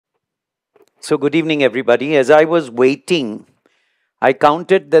So, good evening, everybody. As I was waiting, I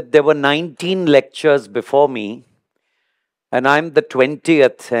counted that there were 19 lectures before me, and I'm the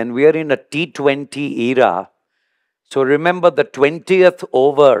 20th, and we are in a T20 era. So, remember, the 20th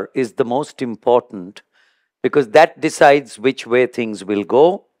over is the most important because that decides which way things will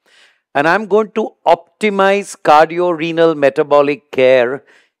go. And I'm going to optimize cardio-renal metabolic care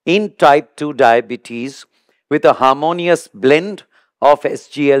in type 2 diabetes with a harmonious blend of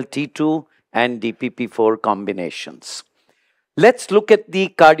SGLT2 and DPP4 combinations. Let's look at the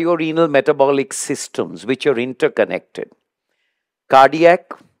cardio-renal metabolic systems which are interconnected.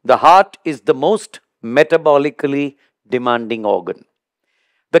 Cardiac, the heart is the most metabolically demanding organ.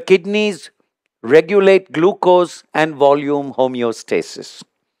 The kidneys regulate glucose and volume homeostasis.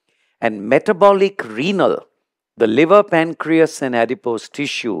 And metabolic renal, the liver, pancreas, and adipose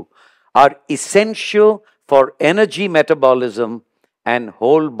tissue are essential for energy metabolism and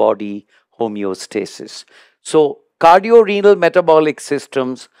whole body homeostasis. So, cardio-renal metabolic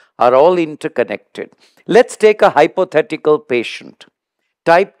systems are all interconnected. Let's take a hypothetical patient.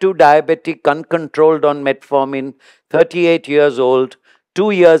 Type 2 diabetic, uncontrolled on metformin, 38 years old,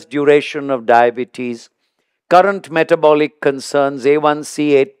 2 years duration of diabetes. Current metabolic concerns: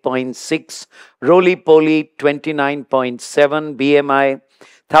 A1C 8.6, roly-poly 29.7, BMI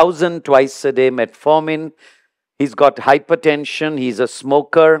 1000 twice a day metformin. He's got hypertension, he's a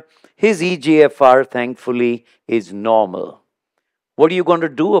smoker. His eGFR, thankfully, is normal. What are you going to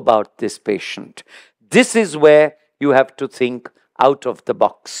do about this patient? This is where you have to think out of the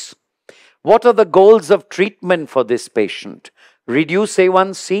box. What are the goals of treatment for this patient? Reduce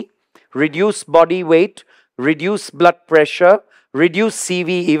A1C, reduce body weight, reduce blood pressure, reduce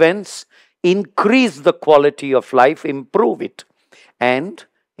CV events, increase the quality of life, improve it, and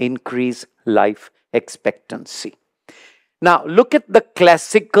increase life expectancy. Now, look at the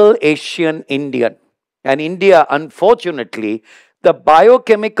classical Asian Indian. And India, unfortunately, the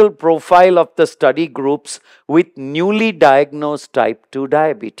biochemical profile of the study groups with newly diagnosed type 2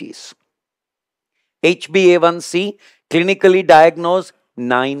 diabetes. HbA1c, clinically diagnosed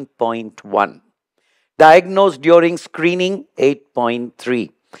 9.1. Diagnosed during screening, 8.3.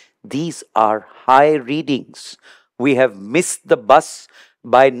 These are high readings. We have missed the bus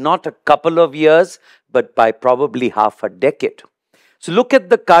by not a couple of years, but by probably half a decade. So look at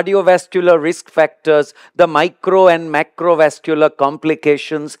the cardiovascular risk factors, the micro and macrovascular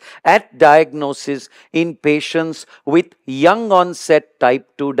complications at diagnosis in patients with young onset type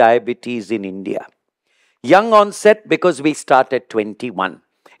 2 diabetes in India. Young onset because we start at 21.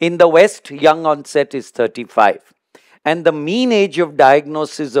 In the West, young onset is 35. And the mean age of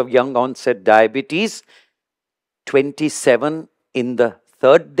diagnosis of young onset diabetes, 27 in the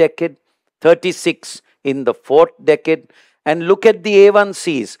third decade, 36 in the fourth decade. And look at the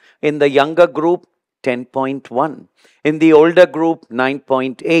A1Cs. In the younger group, 10.1. In the older group,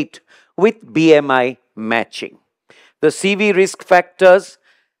 9.8, with BMI matching. The CV risk factors: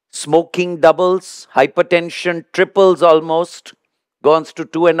 smoking doubles, hypertension triples almost, goes to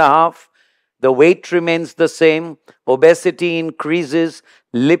 2.5. The weight remains the same, obesity increases,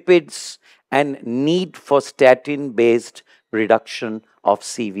 lipids, and need for statin-based reduction of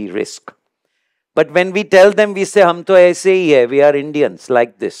CV risk. But when we tell them, we say, hum to aise hi hai, we are Indians,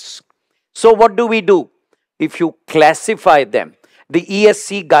 like this. So what do? If you classify them, the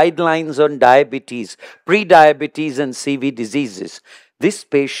ESC guidelines on diabetes, pre-diabetes and CV diseases, this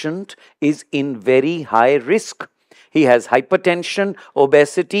patient is in very high risk. He has hypertension,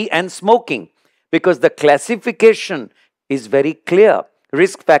 obesity, and smoking because the classification is very clear.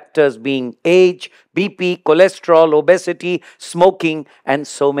 Risk factors being age, BP, cholesterol, obesity, smoking, and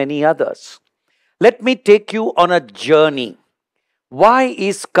so many others. Let me take you on a journey. Why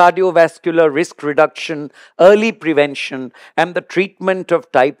is cardiovascular risk reduction, early prevention, and the treatment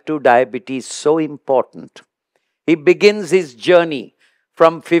of type 2 diabetes so important? He begins his journey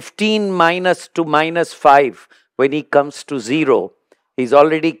from 15 minus to minus 5. When he comes to 0, he's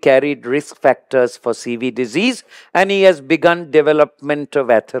already carried risk factors for CV disease and he has begun development of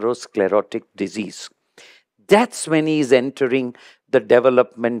atherosclerotic disease. That's when he is entering the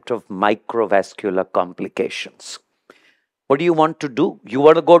development of microvascular complications. What do you want to do? You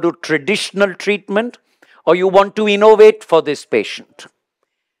want to go to traditional treatment or you want to innovate for this patient?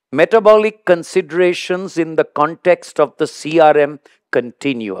 Metabolic considerations in the context of the CRM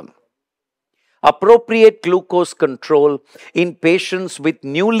continuum. Appropriate glucose control in patients with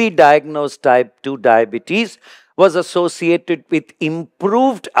newly diagnosed type 2 diabetes was associated with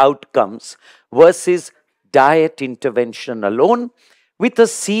improved outcomes versus diet intervention alone, with a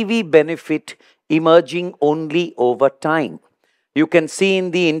CV benefit emerging only over time. You can see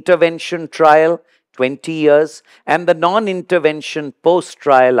in the intervention trial, 20 years, and the non-intervention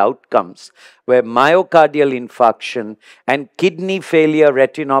post-trial outcomes, where myocardial infarction and kidney failure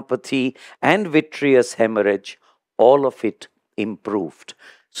retinopathy and vitreous hemorrhage, all of it improved.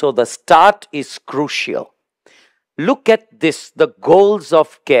 So the start is crucial. Look at this, the goals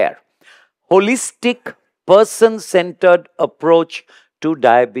of care. Holistic, person-centered approach to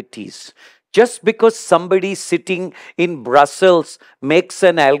diabetes. Just because somebody sitting in Brussels makes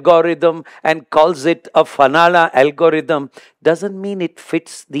an algorithm and calls it a Fanala algorithm doesn't mean it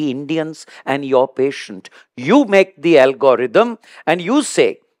fits the Indians and your patient. You make the algorithm and you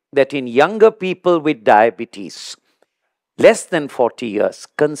say that in younger people with diabetes, less than 40 years,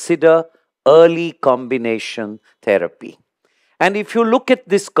 consider early combination therapy. And if you look at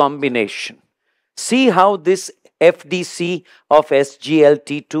this combination, see how this FDC of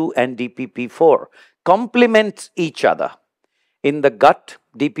SGLT2 and DPP4 complement each other. In the gut,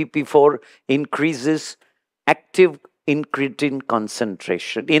 DPP4 increases active incretin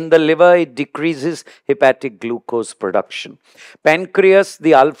concentration. In the liver, it decreases hepatic glucose production. Pancreas,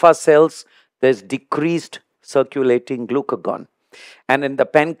 the alpha cells, there's decreased circulating glucagon. And in the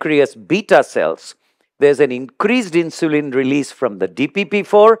pancreas beta cells, there's an increased insulin release from the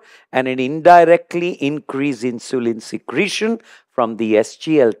DPP4 and an indirectly increased insulin secretion from the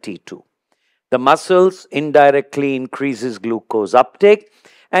SGLT2. The muscles indirectly increases glucose uptake,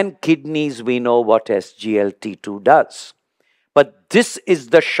 and kidneys, we know what SGLT2 does. But this is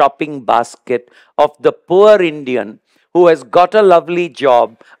the shopping basket of the poor Indian who has got a lovely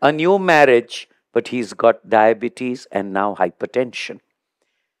job, a new marriage, but he's got diabetes and now hypertension.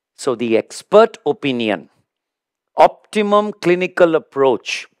 So the expert opinion, optimum clinical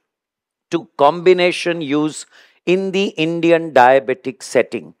approach to combination use in the Indian diabetic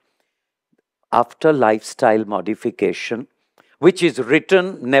setting after lifestyle modification, which is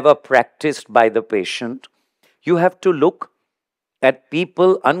written, never practiced by the patient, you have to look at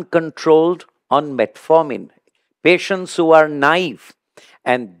people uncontrolled on metformin, patients who are naive.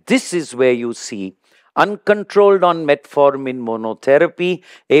 And this is where you see uncontrolled on metformin monotherapy,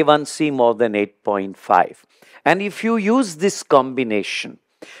 A1C more than 8.5. And if you use this combination,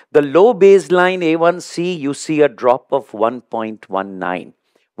 the low baseline A1C, you see a drop of 1.19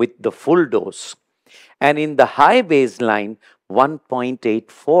 with the full dose. And in the high baseline,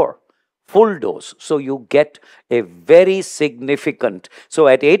 1.84 full dose. So you get a very significant. So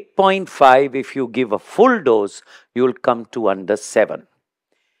at 8.5, if you give a full dose, you'll come to under 7.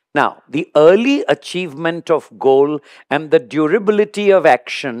 Now, the early achievement of goal and the durability of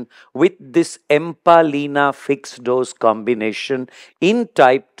action with this EMPA-LINA fixed dose combination in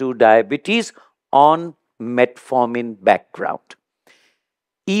type 2 diabetes on metformin background.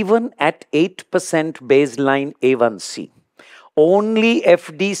 Even at 8% baseline A1C, only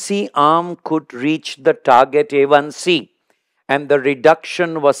FDC arm could reach the target A1C, and the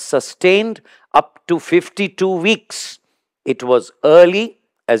reduction was sustained up to 52 weeks. It was early.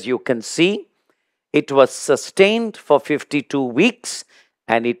 As you can see, it was sustained for 52 weeks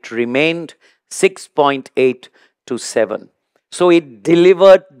and it remained 6.8 to 7. So it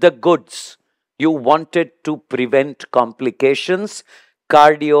delivered the goods. You wanted to prevent complications,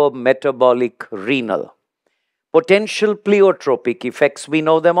 cardio-metabolic renal. Potential pleiotropic effects, we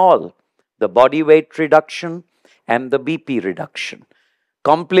know them all. The body weight reduction and the BP reduction.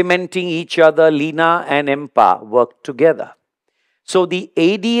 Complementing each other, LINA and EMPA work together. So the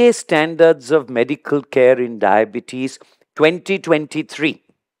ADA Standards of Medical Care in Diabetes 2023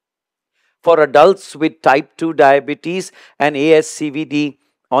 for adults with type 2 diabetes and ASCVD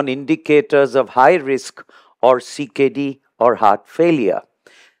on indicators of high risk or CKD or heart failure.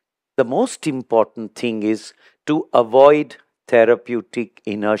 The most important thing is to avoid therapeutic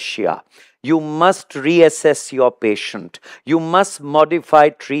inertia. You must reassess your patient. You must modify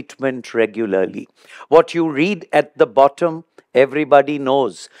treatment regularly. What you read at the bottom, everybody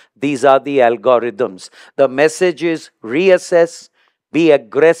knows. These are the algorithms. The message is reassess, be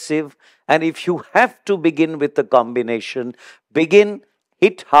aggressive, and if you have to begin with the combination, begin,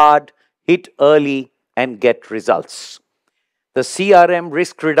 hit hard, hit early, and get results. The CRM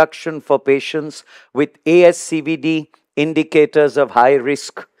risk reduction for patients with ASCVD, indicators of high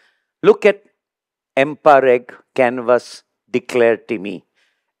risk. Look at EMPA-REG, Canvas, Declare TIMI.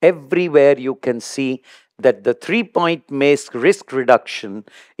 Everywhere you can see that the 3-point MACE risk reduction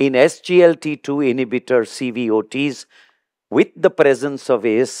in SGLT2 inhibitor CVOTs with the presence of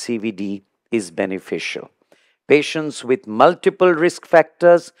ASCVD is beneficial. Patients with multiple risk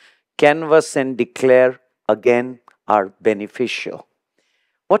factors, Canvas and Declare again are beneficial.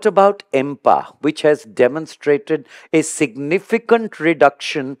 What about EMPA, which has demonstrated a significant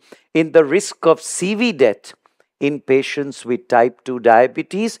reduction in the risk of CV death in patients with type 2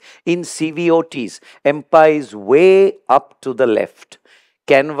 diabetes in CVOTs? EMPA is way up to the left.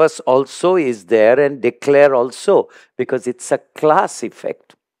 Canvas also is there, and Declare also, because it's a class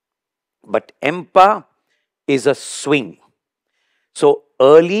effect. But EMPA is a swing. So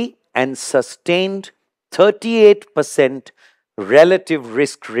early and sustained 38% relative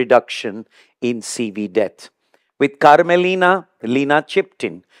risk reduction in CV death. With Carmelina,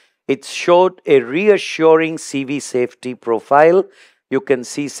 Linaceptin, it showed a reassuring CV safety profile. You can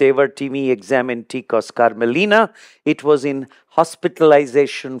see Saver-TIMI exam in TCOS Carmelina. It was in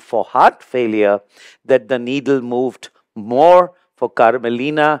hospitalization for heart failure that the needle moved more for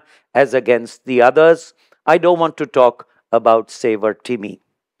Carmelina as against the others. I don't want to talk about Saver-TIMI.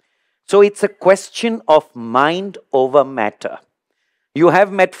 So it's a question of mind over matter. You have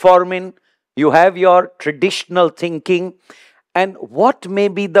metformin, you have your traditional thinking, and what may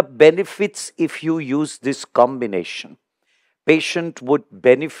be the benefits if you use this combination? Patient would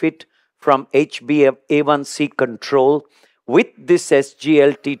benefit from HbA1c control with this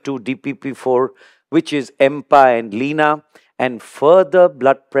SGLT2 DPP4, which is EMPA and LINA, and further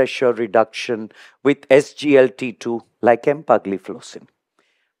blood pressure reduction with SGLT2 like empagliflozin.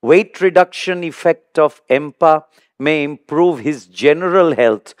 Weight reduction effect of EMPA may improve his general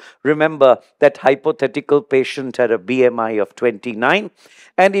health. Remember, that hypothetical patient had a BMI of 29,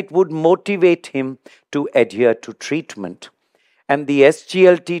 and it would motivate him to adhere to treatment. And the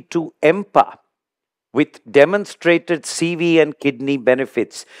SGLT2 EMPA, with demonstrated CV and kidney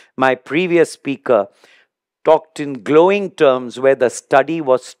benefits, my previous speaker talked in glowing terms where the study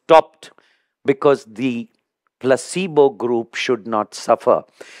was stopped because the placebo group should not suffer.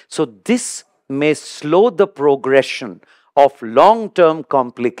 So this may slow the progression of long-term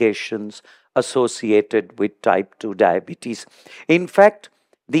complications associated with type 2 diabetes. In fact,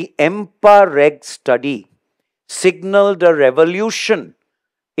 the EMPA-REG study signaled a revolution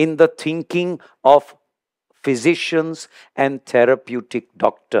in the thinking of physicians and therapeutic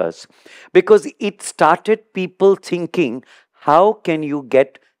doctors, because it started people thinking, how can you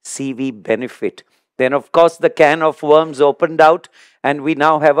get CV benefit? Then, of course, the can of worms opened out, and we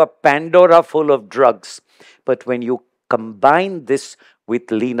now have a Pandora full of drugs. But when you combine this with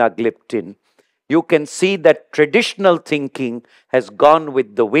linagliptin, you can see that traditional thinking has gone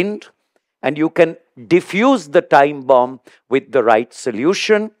with the wind, and you can diffuse the time bomb with the right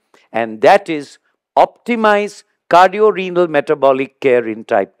solution, and that is optimize cardio-renal metabolic care in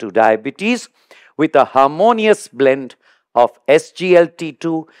type 2 diabetes with a harmonious blend of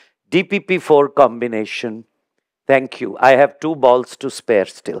SGLT2 DPP4 combination. Thank you. I have 2 balls to spare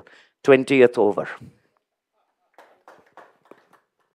still. 20th over.